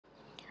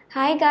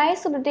Hi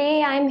guys, so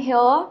today I'm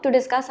here to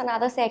discuss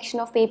another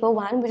section of paper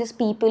 1, which is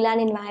people and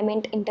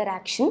environment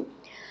interaction.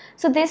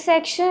 So this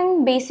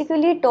section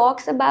basically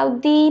talks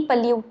about the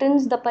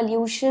pollutants, the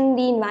pollution,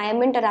 the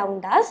environment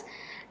around us,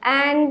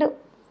 and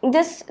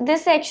this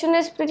section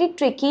is pretty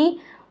tricky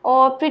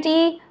or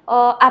pretty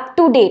up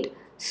to date.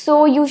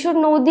 So you should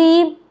know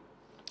the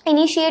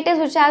initiatives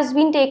which has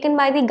been taken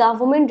by the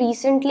government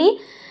recently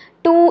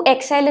to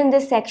excel in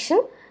this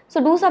section.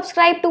 So do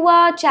subscribe to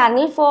our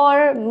channel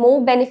for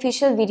more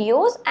beneficial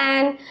videos,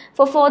 and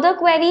for further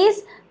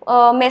queries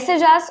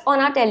message us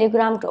on our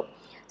Telegram group.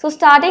 So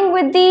starting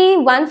with the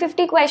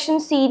 150 question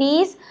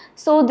series,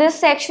 so this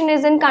section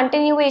is in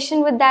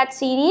continuation with that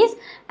series,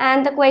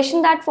 and the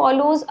question that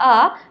follows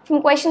are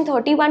from question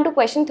 31 to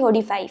question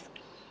 35.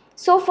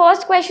 So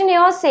first question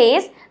here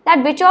says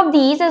that which of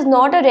these is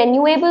not a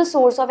renewable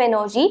source of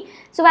energy.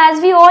 So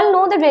as we all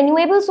know, the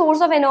renewable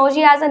source of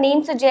energy, as the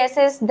name suggests,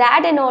 is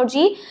that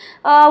energy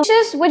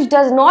which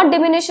does not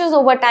diminishes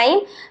over time,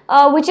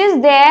 which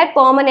is there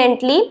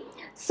permanently.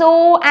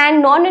 So,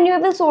 and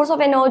non-renewable source of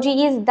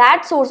energy is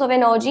that source of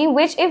energy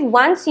which, if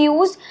once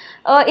used,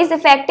 is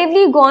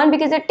effectively gone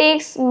because it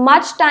takes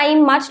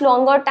much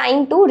longer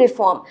time to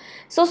reform.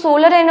 So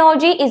solar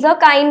energy is a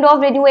kind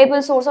of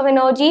renewable source of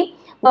energy.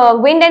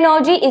 Wind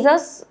energy is a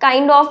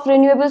kind of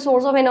renewable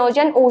source of energy,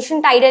 and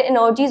ocean tidal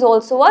energy is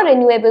also a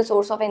renewable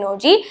source of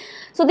energy.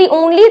 So the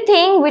only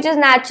thing which is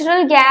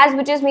natural gas,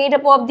 which is made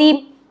up of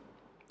the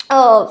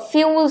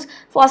fuels,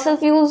 fossil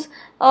fuels,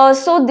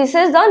 so this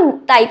is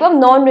the type of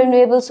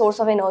non-renewable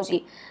source of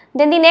energy.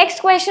 Then the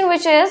next question,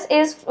 which is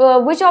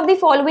which of the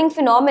following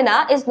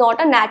phenomena is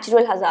not a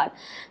natural hazard?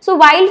 So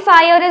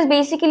wildfire is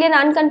basically an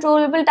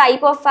uncontrollable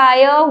type of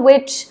fire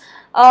which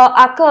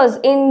occurs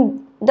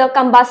in the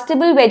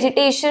combustible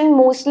vegetation,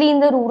 mostly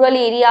in the rural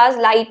areas.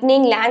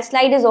 Lightning,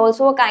 landslide is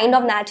also a kind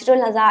of natural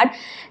hazard.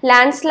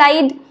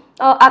 Landslide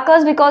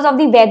occurs because of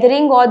the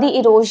weathering or the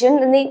erosion.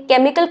 And the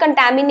chemical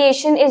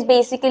contamination is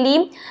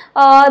basically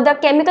the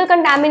chemical is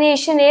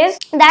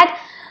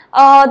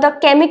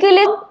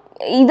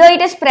either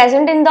it is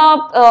present in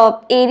the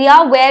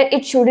area where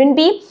it shouldn't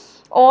be,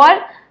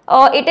 or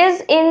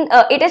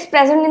it is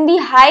present in the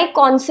high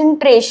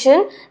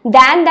concentration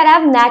than that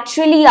have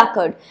naturally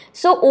occurred.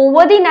 So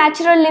over the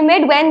natural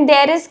limit when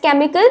there is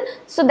chemical,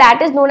 so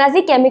that is known as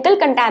the chemical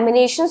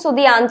contamination. So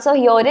the answer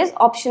here is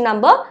option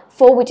number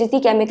 4, which is the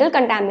chemical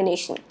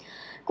contamination.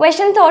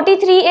 Question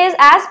 33 is,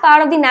 as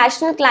part of the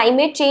national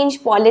climate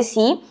change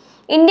policy,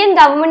 Indian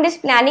government is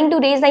planning to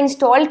raise the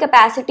installed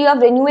capacity of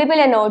renewable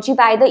energy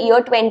by the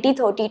year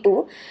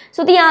 2032.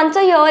 So the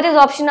answer here is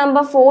option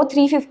number 4,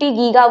 350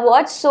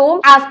 gigawatts.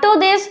 So after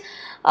this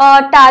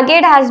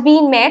target has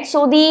been met,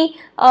 so the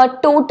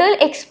total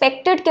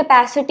expected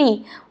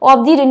capacity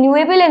of the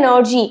renewable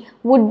energy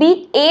would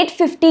be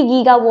 850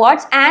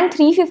 gigawatts, and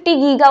 350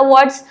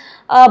 gigawatts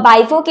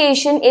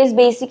bifurcation is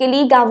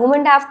basically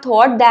government have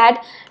thought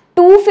that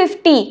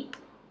 250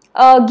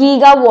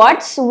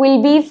 gigawatts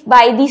will be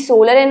by the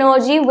solar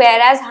energy,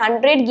 whereas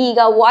 100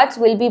 gigawatts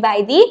will be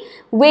by the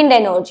wind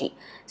energy.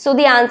 So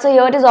the answer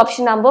here is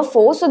option number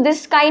 4. So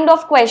these kind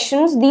of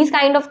questions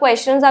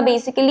are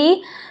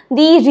basically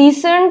the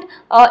recent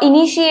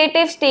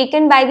initiatives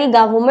taken by the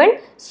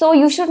government. So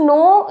you should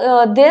know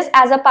this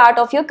as a part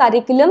of your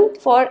curriculum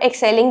for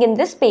excelling in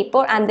this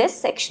paper and this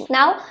section.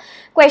 Now,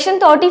 question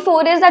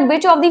 34 is that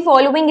which of the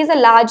following is the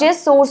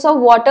largest source of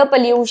water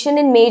pollution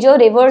in major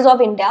rivers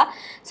of India?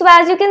 So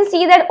as you can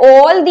see that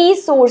all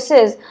these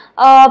sources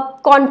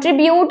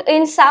contribute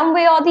in some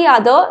way or the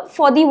other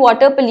for the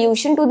water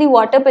pollution,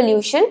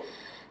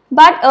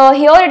 but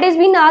here it has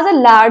been as the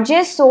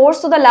largest source.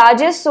 So the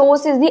largest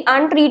source is the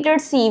untreated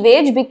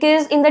sewage,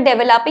 because in the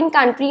developing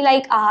country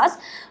like ours,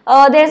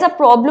 there is a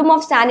problem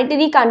of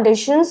sanitary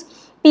conditions.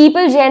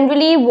 People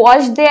generally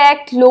wash their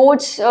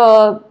clothes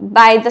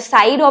by the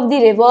side of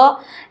the river,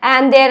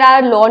 and there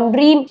are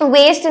laundry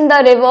waste in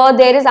the river.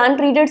 There is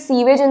untreated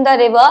sewage in the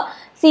river.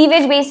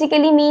 Sewage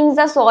basically means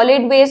the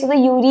solid waste, the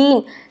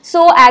urine.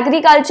 So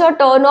agriculture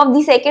turnoff,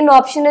 the second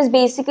option, is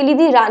basically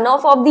the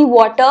runoff of the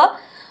water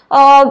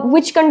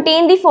which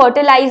contain the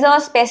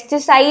fertilizers,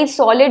 pesticides,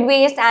 solid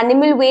waste,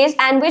 animal waste,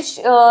 and which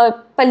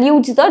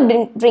pollutes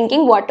the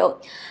drinking water.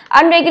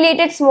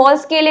 Unregulated small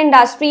scale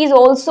industries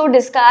also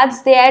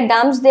dumps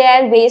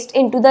their waste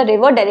into the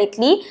river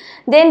directly.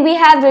 Then we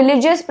have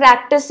religious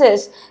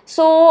practices.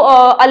 So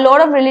a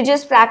lot of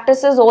religious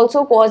practices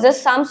also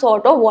causes some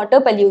sort of water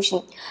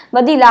pollution.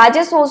 But the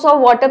largest source of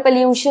water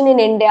pollution in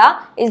India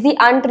is the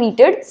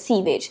untreated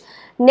sewage.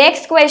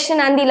 Next question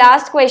and the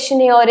last question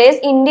here is,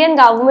 Indian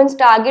government's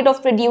target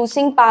of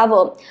producing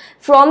power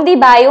from the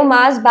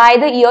biomass by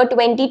the year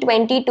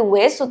 2022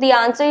 is, so the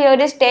answer here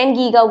is 10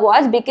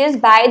 gigawatts, because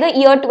by the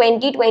year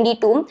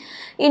 2022,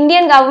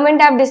 Indian government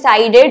have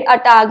decided a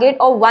target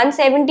of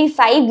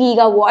 175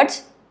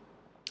 gigawatts,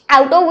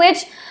 out of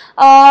which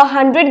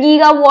 100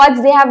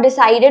 gigawatts they have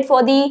decided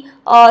for the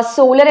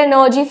solar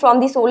energy, from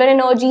the solar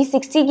energy,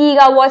 60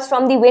 gigawatts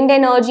from the wind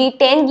energy,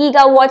 10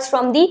 gigawatts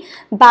from the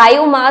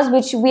biomass,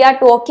 which we are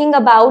talking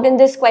about in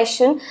this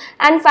question,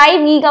 and 5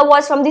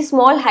 gigawatts from the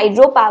small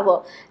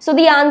hydropower. So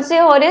the answer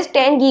here is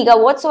 10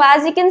 gigawatts. So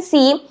as you can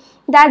see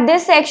that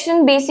this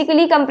section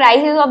basically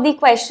comprises of the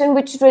question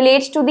which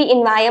relates to the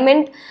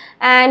environment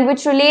and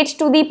which relates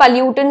to the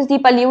pollutants, the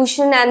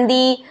pollution, and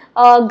the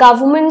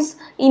government's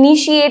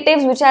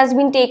initiatives which has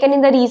been taken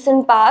in the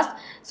recent past.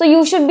 So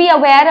you should be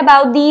aware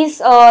about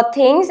these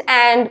things,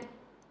 and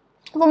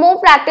for more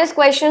practice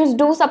questions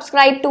do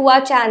subscribe to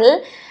our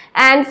channel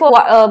and for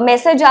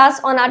message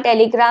us on our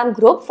Telegram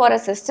group for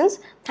assistance.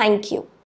 Thank you.